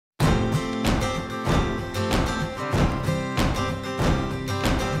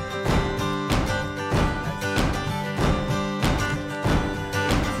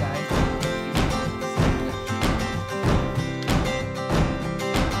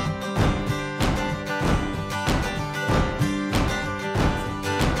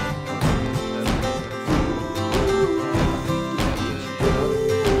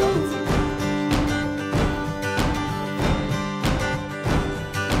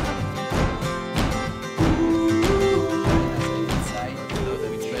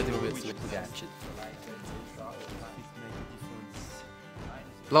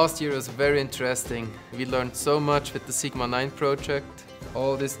Last year was very interesting. We learned so much with the Sigma 9 project.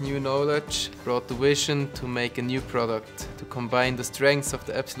 All this new knowledge brought the vision to make a new product, to combine the strengths of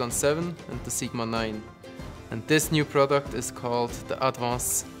the Epsilon 7 and the Sigma 9. And this new product is called the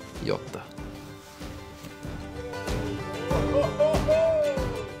Advanced Jota.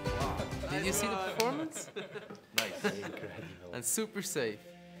 Did you see the performance? Nice. And super safe.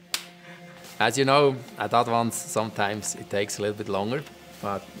 As you know, at Advance sometimes it takes a little bit longer,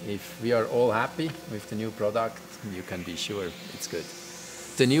 but if we are all happy with the new product, you can be sure it's good.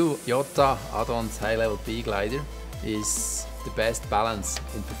 The new Jota Advance high-level B glider is the best balance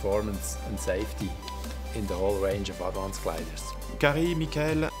in performance and safety in the whole range of advanced gliders. Kari,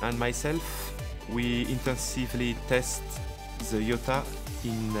 Michael and myself, we intensively test the Jota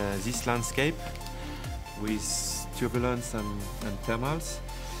in this landscape with turbulence and thermals.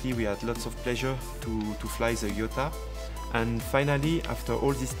 We had lots of pleasure to fly the Jota, and finally, after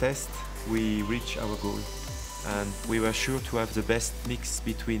all these tests, we reached our goal. And we were sure to have the best mix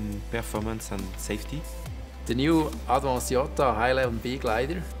between performance and safety. The new Advanced Jota high-level B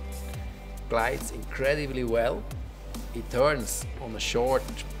glider glides incredibly well. It turns on a short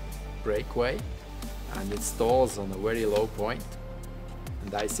breakaway and it stalls on a very low point.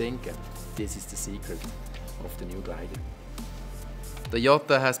 And I think this is the secret of the new glider. The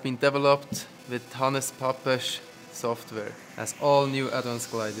Jota has been developed with Hannes Papesch software, as all new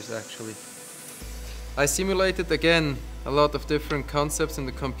advanced gliders actually. I simulated again a lot of different concepts in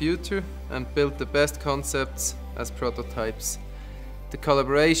the computer and built the best concepts as prototypes. The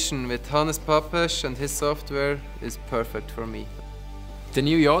collaboration with Hannes Papesch and his software is perfect for me. The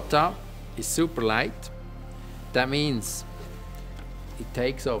new Jota is super light. That means it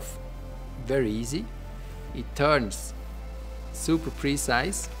takes off very easy. It turns super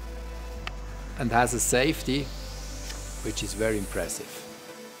precise and has a safety which is very impressive.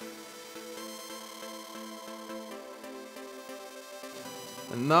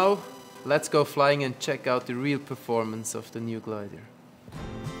 And now let's go flying and check out the real performance of the new glider.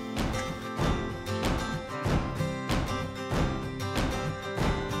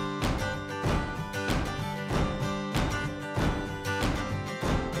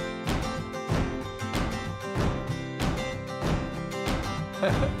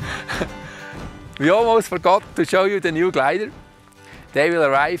 We almost forgot to show you the new glider. They will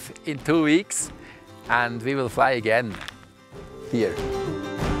arrive in 2 weeks and we will fly again here.